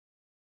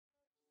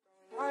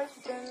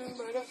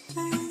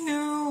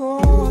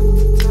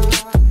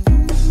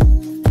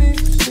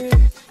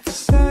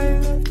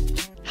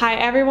Hi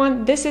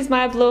everyone, this is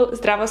Maja Blue.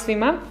 Zdravo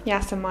svima,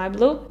 ja sam Maja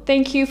Blue.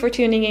 Thank you for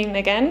tuning in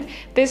again.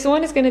 This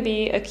one is going to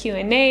be a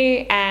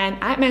Q&A and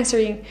I'm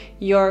answering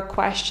your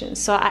questions.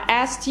 So I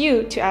asked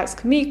you to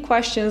ask me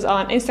questions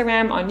on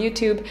Instagram, on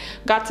YouTube.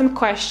 Got some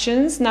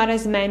questions, not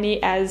as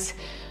many as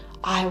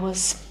I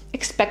was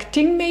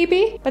expecting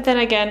maybe, but then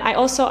again I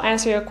also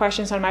answer your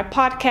questions on my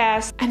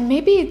podcast, and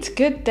maybe it's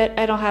good that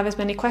I don't have as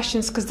many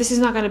questions because this is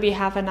not going to be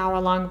half an hour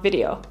long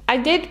video. I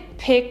did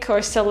pick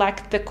or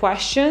select the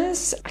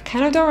questions. I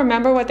kind of don't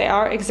remember what they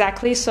are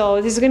exactly,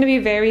 so this is going to be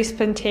very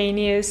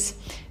spontaneous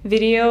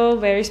video,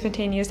 very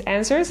spontaneous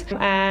answers,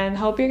 and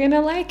hope you're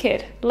gonna like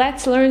it.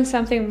 Let's learn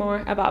something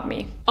more about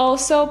me.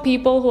 Also,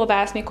 people who have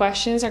asked me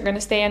questions are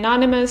gonna stay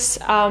anonymous.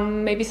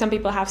 Maybe some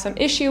people have some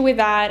issue with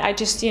that. I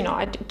just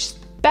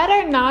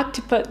better not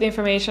to put the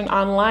information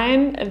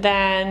online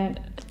than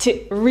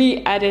to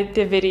re-edit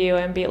the video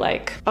and be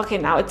like, okay,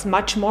 now it's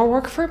much more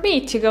work for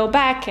me to go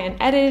back and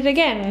edit it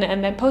again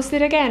and then post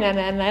it again and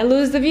then I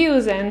lose the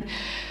views. And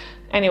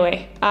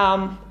anyway,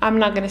 I'm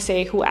not gonna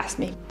say who asked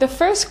me. The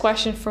first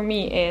question for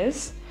me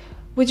is,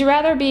 would you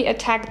rather be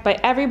attacked by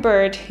every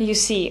bird you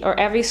see or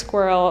every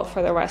squirrel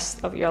for the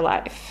rest of your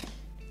life?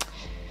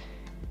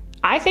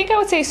 I think I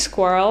would say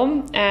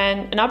squirrel,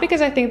 and not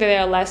because I think that they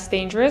are less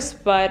dangerous,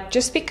 but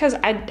just because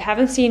I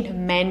haven't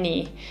seen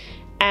many.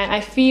 And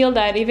I feel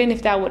that even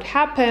if that would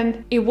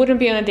happen, it wouldn't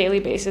be on a daily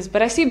basis,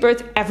 but I see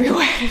birds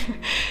everywhere.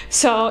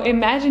 So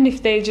imagine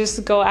if they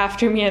just go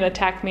after me and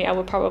attack me, I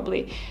would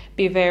probably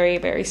be very,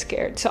 very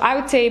scared. So I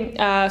would say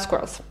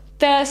squirrels.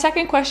 The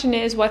second question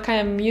is what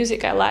kind of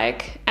music I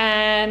like,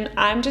 and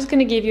I'm just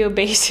gonna give you a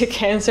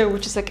basic answer,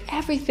 which is like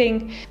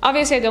everything.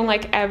 Obviously, I don't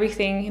like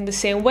everything in the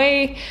same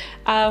way.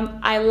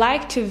 I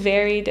like to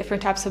vary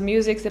different types of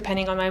music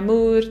depending on my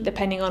mood,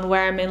 depending on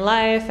where I'm in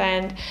life,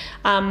 and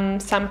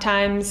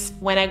sometimes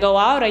when I go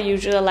out, I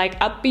usually like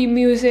upbeat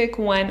music.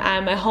 When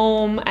I'm at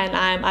home and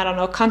I'm, I don't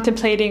know,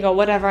 contemplating or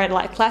whatever, I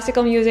like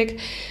classical music.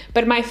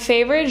 But my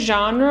favorite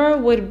genre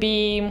would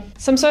be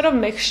some sort of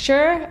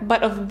mixture,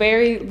 but of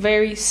very,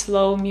 very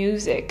slow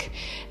music.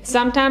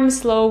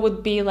 Sometimes slow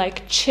would be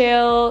like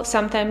chill,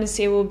 sometimes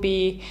it will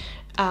be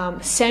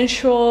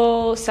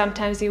sensual,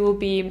 sometimes it will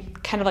be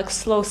kind of like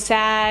slow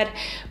sad,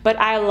 but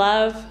I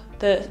love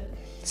the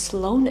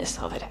slowness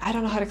of it. I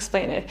don't know how to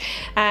explain it.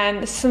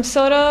 And some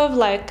sort of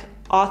like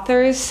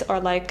authors or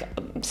like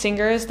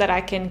singers that I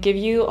can give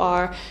you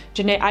are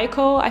Janae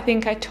Aiko. I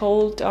think I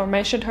told or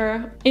mentioned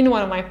her in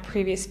one of my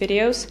previous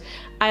videos.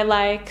 I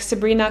like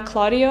Sabrina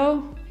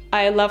Claudio.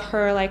 I love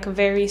her like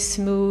very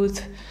smooth,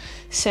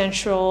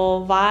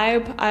 sensual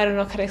vibe. I don't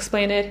know how to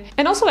explain it.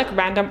 And also like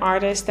random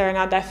artists that are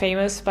not that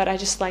famous, but I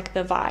just like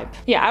the vibe.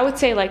 Yeah, I would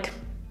say like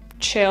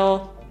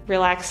chill,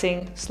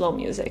 relaxing, slow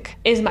music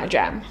is my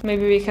jam.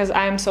 Maybe because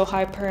I am so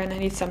hyper and I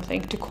need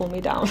something to cool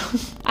me down.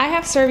 I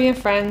have Serbian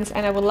friends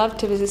and I would love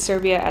to visit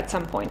Serbia at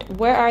some point.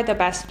 Where are the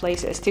best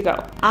places to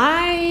go?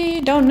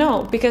 I don't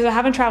know because I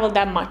haven't traveled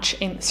that much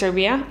in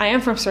Serbia. I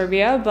am from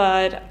Serbia,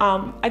 but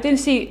I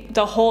didn't see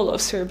the whole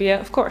of Serbia,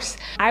 of course.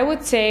 I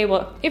would say,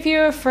 well, if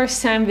you're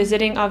first time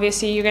visiting,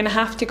 obviously you're gonna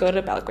have to go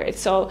to Belgrade.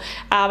 So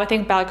I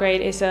think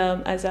Belgrade is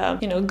a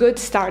good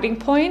starting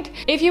point.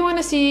 If you want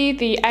to see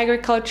the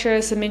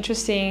agriculture, some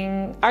interesting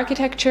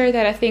architecture,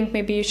 that I think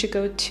maybe you should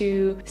go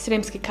to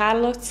Sremski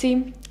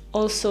Karlovci,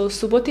 also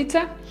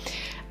Subotica.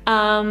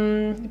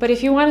 But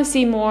if you want to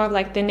see more of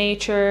like the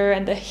nature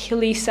and the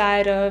hilly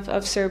side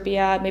of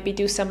Serbia, maybe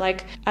do some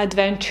like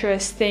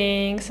adventurous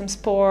things, some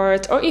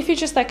sports, or if you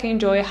just like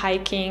enjoy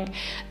hiking,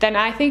 then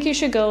I think you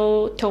should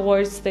go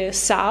towards the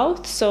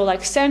south. So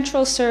like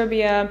central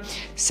Serbia,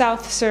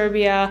 South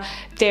Serbia.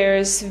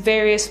 There's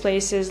various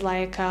places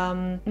like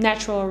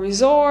natural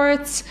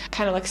resorts,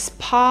 kind of like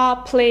spa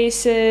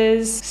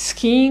places,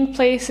 skiing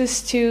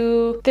places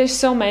too. There's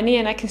so many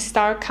and I can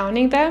start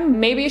counting them.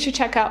 Maybe you should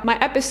check out my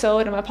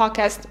episode on my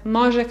podcast,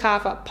 Može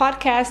Kava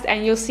podcast,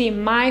 and you'll see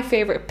my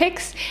favorite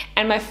picks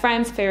and my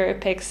friends' favorite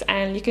picks,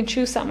 and you can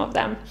choose some of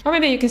them. Or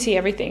maybe you can see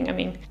everything. I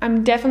mean,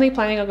 I'm definitely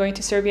planning on going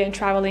to Serbia and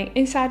traveling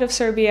inside of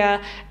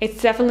Serbia.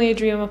 It's definitely a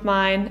dream of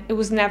mine. It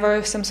was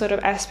never some sort of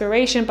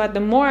aspiration, but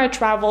the more I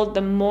traveled,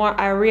 the more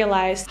I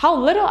realized how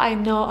little I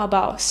know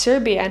about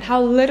Serbia and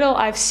how little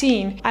I've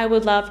seen. I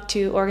would love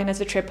to organize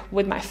a trip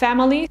with my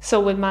family, so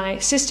with my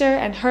sister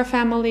and her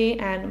family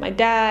and my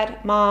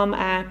dad, mom,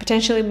 and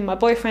potentially my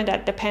boyfriend.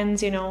 That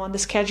depends, on the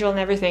schedule and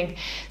everything.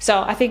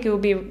 So I think it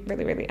would be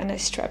really, really a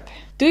nice trip.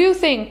 Do you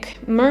think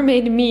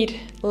mermaid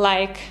meat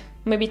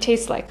maybe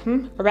tastes like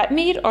red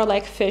meat or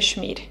like fish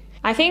meat?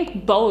 I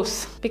think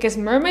both, because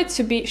mermaids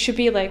should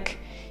be like,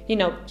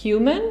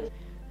 human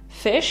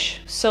fish,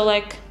 so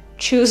like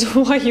choose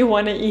what you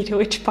want to eat,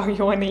 which part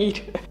you want to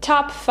eat.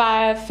 Top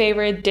 5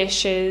 favorite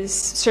dishes,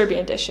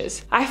 Serbian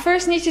dishes. I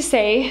first need to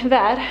say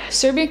that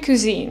Serbian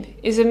cuisine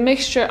is a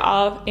mixture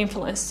of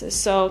influences.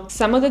 So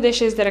some of the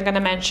dishes that I'm going to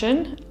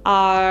mention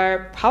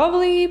are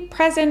probably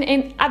present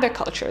in other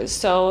cultures.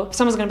 So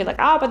someone's going to be like,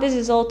 oh, but this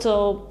is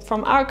also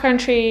from our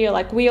country,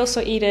 like we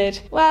also eat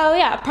it. Well,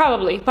 yeah,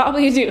 probably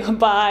you do.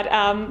 But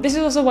this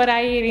is also what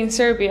I eat in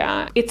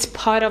Serbia. It's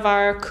part of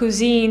our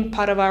cuisine,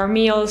 part of our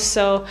meals.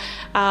 So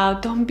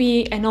don't be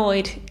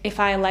annoyed if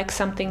I like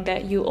something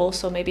that you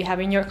also maybe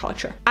have in your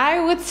culture. I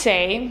would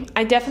say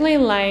I definitely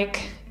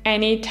like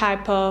any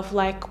type of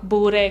like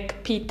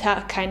burek,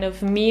 pita kind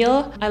of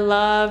meal. I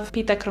love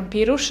pita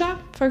krompirusha,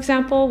 for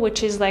example,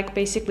 which is like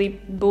basically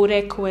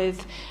burek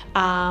with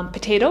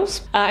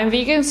potatoes. I'm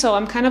vegan, so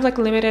I'm kind of like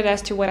limited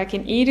as to what I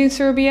can eat in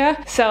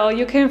Serbia. So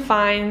you can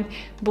find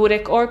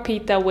burek or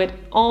pita with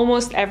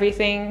almost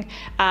everything.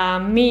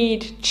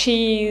 Meat,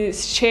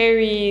 cheese,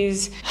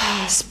 cherries,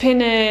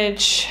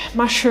 spinach,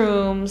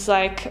 mushrooms,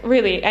 like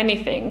really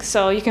anything.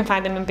 So you can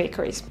find them in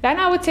bakeries. Then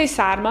I would say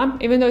sarma,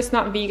 even though it's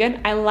not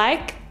vegan. I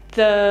like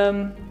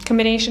the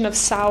combination of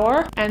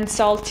sour and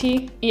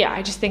salty. Yeah,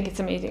 I just think it's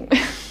amazing.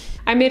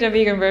 I made a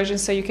vegan version,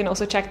 so you can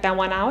also check that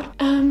one out.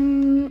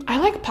 I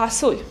like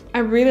pasulj. I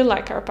really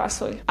like our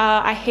pasulj.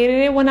 I hated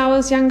it when I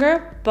was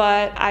younger,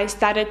 but I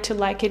started to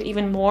like it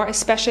even more,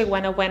 especially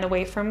when I went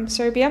away from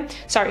Serbia.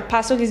 Sorry,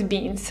 pasulj is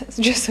beans,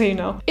 just so you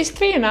know. Is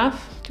 3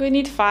 enough? Do I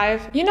need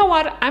 5? You know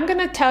what? I'm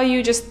gonna tell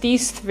you just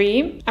these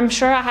 3. I'm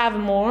sure I have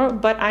more,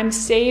 but I'm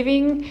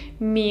saving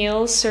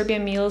meals,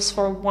 Serbian meals,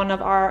 for one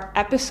of our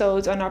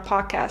episodes on our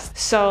podcast.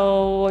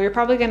 So you're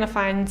probably gonna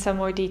find some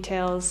more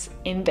details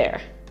in there.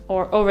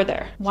 Or over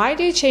there. Why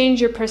do you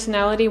change your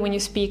personality when you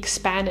speak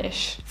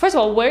Spanish? First of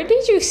all, where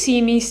did you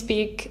see me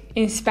speak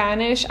in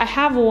Spanish? I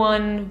have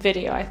one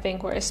video, I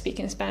think, where I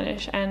speak in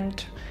Spanish,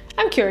 and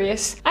I'm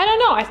curious. I don't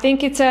know. I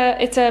think it's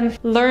a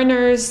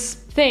learner's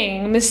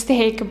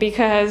mistake,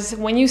 because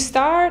when you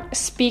start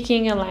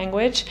speaking a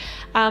language,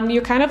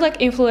 you're kind of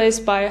like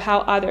influenced by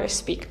how others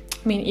speak.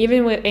 I mean,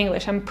 even with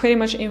English, I'm pretty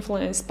much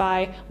influenced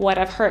by what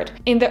I've heard.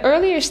 In the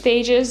earlier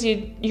stages,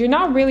 you're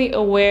not really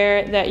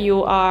aware that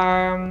you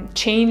are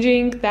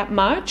changing that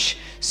much.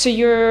 So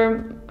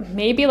you're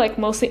maybe like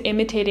mostly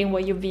imitating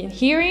what you've been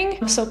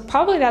hearing. So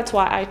probably that's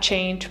why I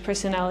changed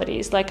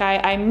personalities. Like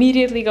I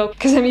immediately go,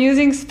 because I'm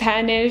using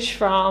Spanish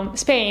from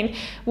Spain,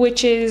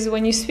 which is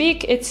when you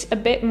speak, it's a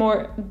bit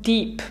more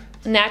deep.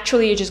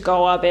 Naturally you just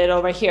go a bit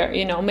over here,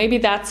 you know. Maybe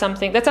that's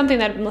something that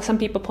some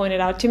people pointed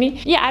out to me.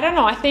 Yeah, I don't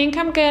know. I think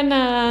I'm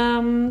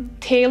gonna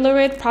tailor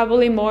it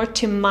probably more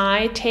to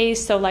my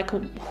taste, so like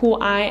who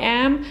I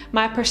am,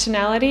 my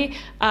personality,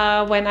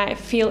 when I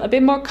feel a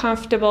bit more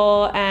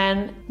comfortable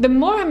and the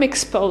more I'm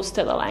exposed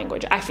to the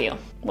language, I feel.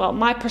 Well,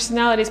 my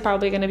personality is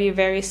probably going to be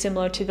very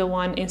similar to the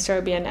one in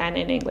Serbian and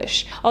in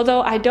English.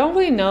 Although I don't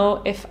really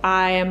know if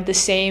I am the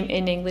same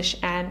in English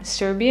and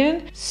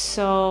Serbian.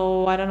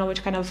 So I don't know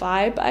which kind of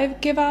vibe I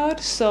give out.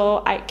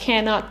 So I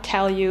cannot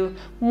tell you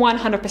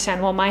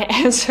 100% what my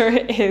answer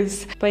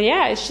is. But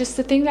yeah, it's just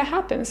the thing that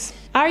happens.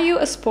 Are you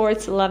a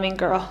sports loving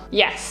girl?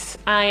 Yes,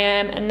 I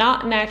am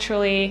not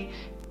naturally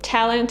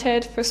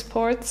talented for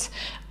sports.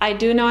 I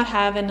do not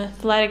have an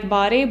athletic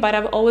body, but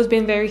I've always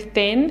been very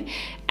thin,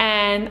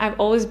 and I've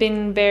always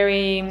been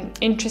very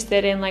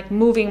interested in like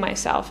moving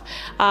myself.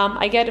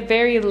 I get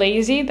very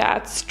lazy,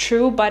 that's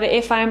true, but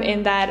if I'm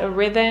in that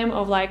rhythm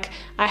of like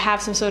I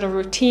have some sort of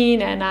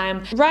routine and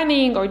I'm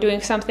running or doing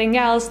something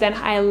else, then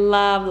I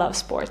love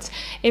sports.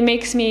 It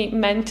makes me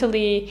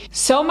mentally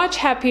so much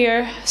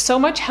happier, so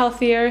much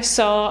healthier.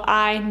 So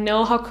I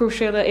know how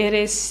crucial it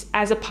is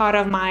as a part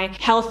of my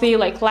healthy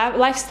like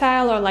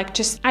lifestyle, or like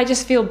I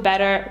just feel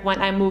better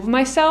when I move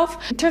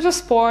myself. In terms of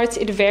sports,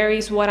 it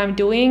varies what I'm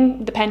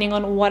doing depending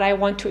on what I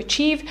want to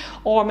achieve,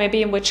 or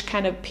maybe in which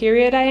kind of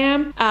period I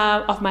am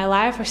of my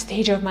life or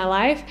stage of my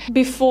life.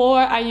 Before,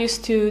 I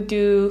used to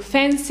do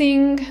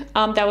fencing.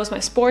 That was my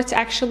sports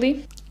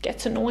actually.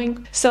 Gets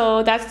annoying.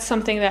 So that's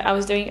something that I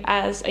was doing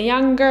as a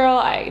young girl.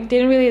 I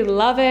didn't really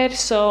love it,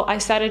 so I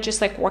started just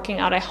like working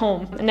out at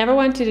home. I never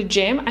went to the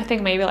gym, I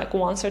think maybe like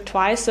once or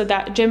twice, so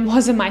that gym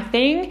wasn't my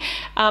thing.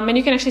 And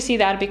you can actually see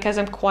that because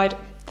I'm quite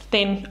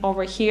thin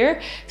over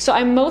here. So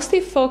I'm mostly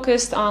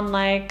focused on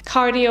like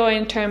cardio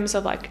in terms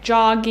of like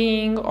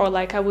jogging, or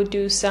like I would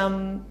do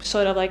some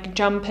sort of like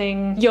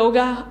jumping,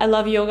 yoga. I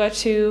love yoga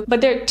too. But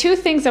there are 2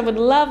 things I would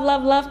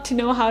love to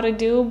know how to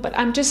do, but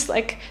I'm just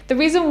like, the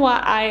reason why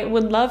I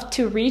would love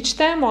to reach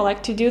them or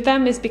like to do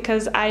them is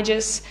because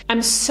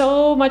I'm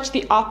so much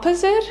the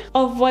opposite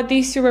of what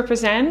these 2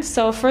 represent.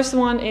 So first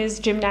one is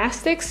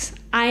gymnastics.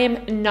 I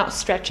am not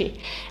stretchy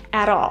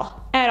at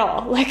all.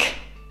 Like,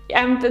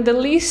 I'm the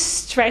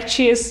least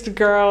stretchiest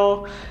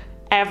girl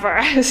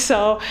ever.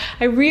 So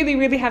I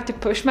really have to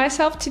push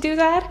myself to do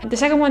that. The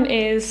second one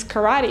is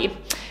karate.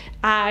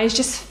 I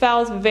just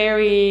felt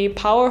very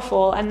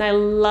powerful, and I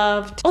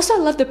love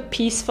the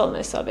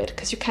peacefulness of it,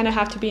 because you kind of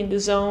have to be in the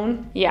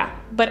zone. Yeah,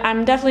 but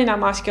I'm definitely not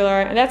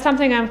muscular, and that's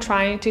something I'm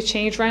trying to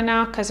change right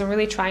now, because I'm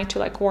really trying to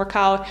like work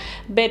out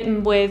a bit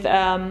with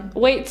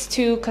weights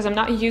too, because I'm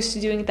not used to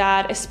doing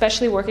that,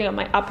 especially working on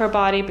my upper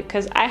body,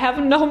 because I have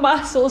no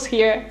muscles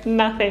here,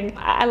 nothing.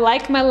 I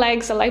like my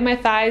legs, I like my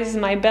thighs,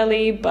 my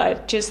belly,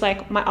 but just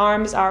like my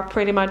arms are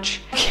pretty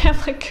much I'm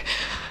like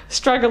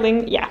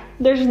struggling. Yeah,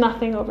 there's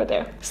nothing over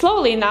there.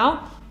 Slowly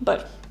now,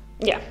 but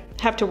yeah,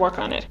 have to work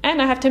on it.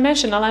 And I have to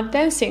mention I love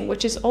dancing,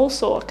 which is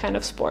also a kind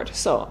of sport,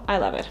 so I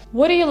love it.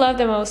 What do you love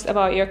the most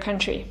about your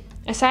country?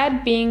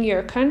 Aside being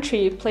your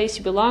country, place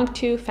you belong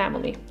to,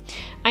 family.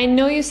 I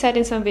know you said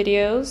in some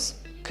videos,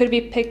 could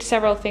be picked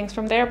several things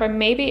from there, but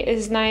maybe it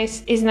is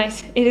nice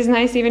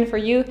even for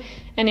you,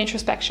 and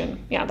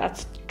introspection. Yeah,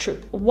 that's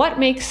true. What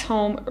makes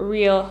home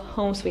real,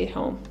 home sweet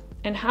home?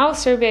 And how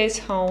Serbia is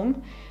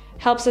home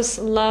helps us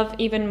love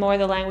even more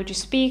the language you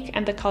speak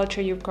and the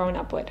culture you've grown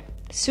up with.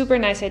 Super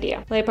nice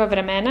idea. Lepa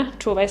vremena,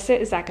 čuvaj se,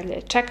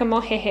 zagrlje.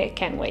 Čekamo, hehe,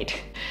 can't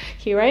wait.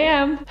 Here I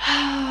am.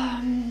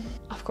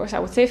 Of course, I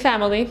would say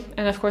family,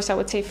 and of course, I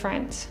would say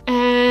friends.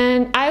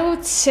 And I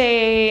would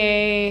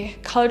say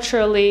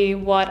culturally,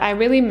 what I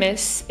really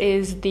miss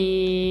is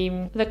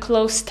the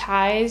close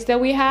ties that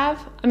we have.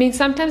 I mean,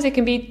 sometimes it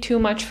can be too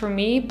much for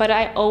me, but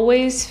I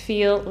always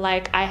feel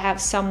like I have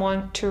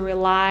someone to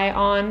rely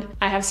on.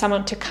 I have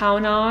someone to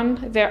count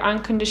on. They're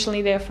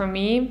unconditionally there for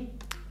me,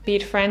 be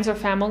it friends or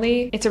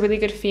family. It's a really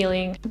good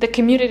feeling. The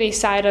community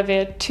side of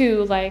it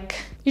too, like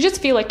you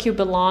just feel like you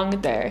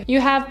belong there.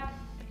 You have,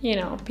 you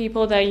know,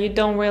 people that you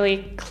don't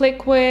really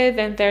click with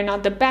and they're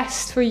not the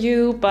best for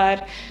you,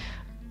 but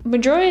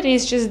majority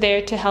is just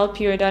there to help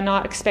you. They're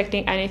not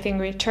expecting anything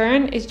in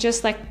return. It's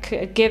just like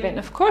a given.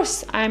 Of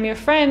course, I'm your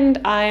friend,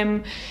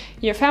 I'm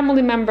your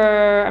family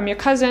member, I'm your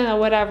cousin or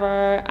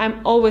whatever.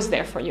 I'm always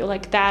there for you,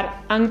 like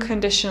that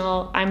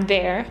unconditional, I'm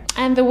there.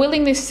 And the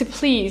willingness to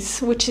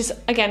please, which is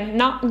again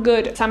not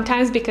good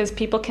sometimes because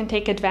people can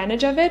take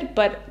advantage of it,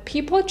 but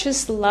people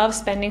just love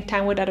spending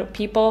time with other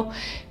people.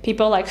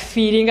 People like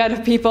feeding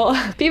other people.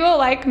 People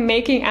like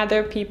making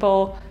other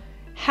people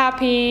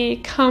happy,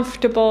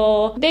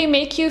 comfortable. They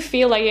make you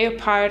feel like you're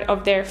part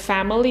of their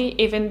family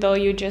even though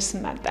you just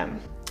met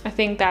them. I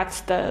think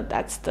that's the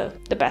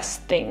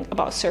best thing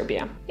about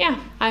Serbia. Yeah,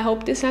 I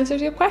hope this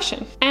answers your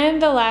question.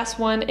 And the last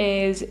one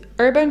is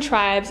urban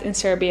tribes in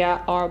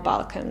Serbia or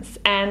Balkans.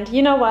 And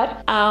you know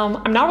what?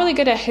 I'm not really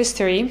good at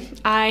history.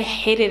 I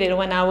hated it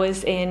when I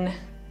was in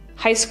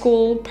high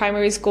school,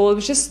 primary school. It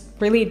was just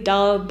really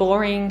dull,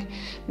 boring,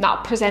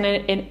 not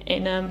presented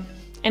in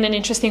an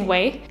interesting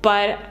way.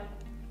 But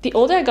the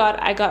older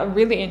I got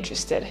really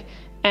interested.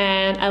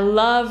 And I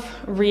love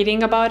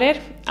reading about it.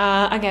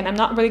 Again, I'm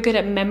not really good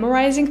at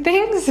memorizing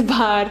things,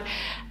 but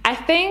I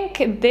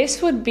think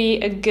this would be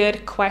a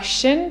good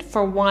question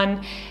for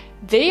one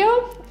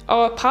video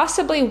or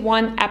possibly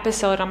one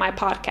episode on my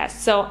podcast.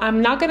 So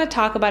I'm not gonna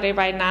talk about it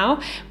right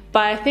now,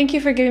 but thank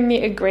you for giving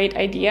me a great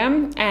idea,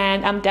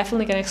 and I'm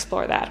definitely gonna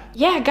explore that.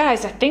 Yeah,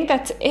 guys, I think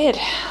that's it.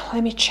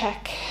 Let me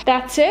check.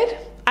 That's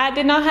it. I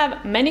did not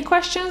have many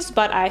questions,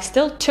 but I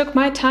still took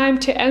my time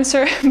to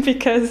answer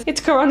because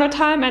it's Corona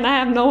time and I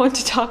have no one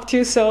to talk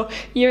to, so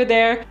you're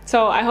there.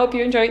 So I hope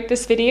you enjoyed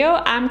this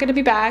video. I'm gonna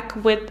be back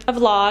with a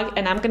vlog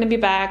and I'm gonna be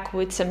back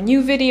with some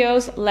new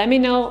videos. Let me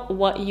know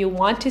what you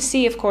want to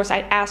see. Of course, I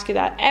ask you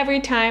that every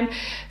time.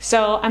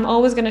 So I'm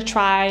always gonna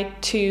try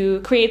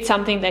to create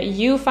something that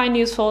you find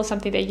useful,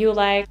 something that you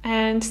like,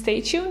 and stay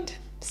tuned.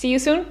 See you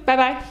soon.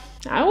 Bye-bye.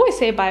 I always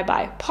say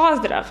bye-bye.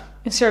 Pozdrav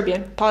in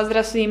Serbian.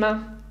 Pozdrav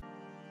svima.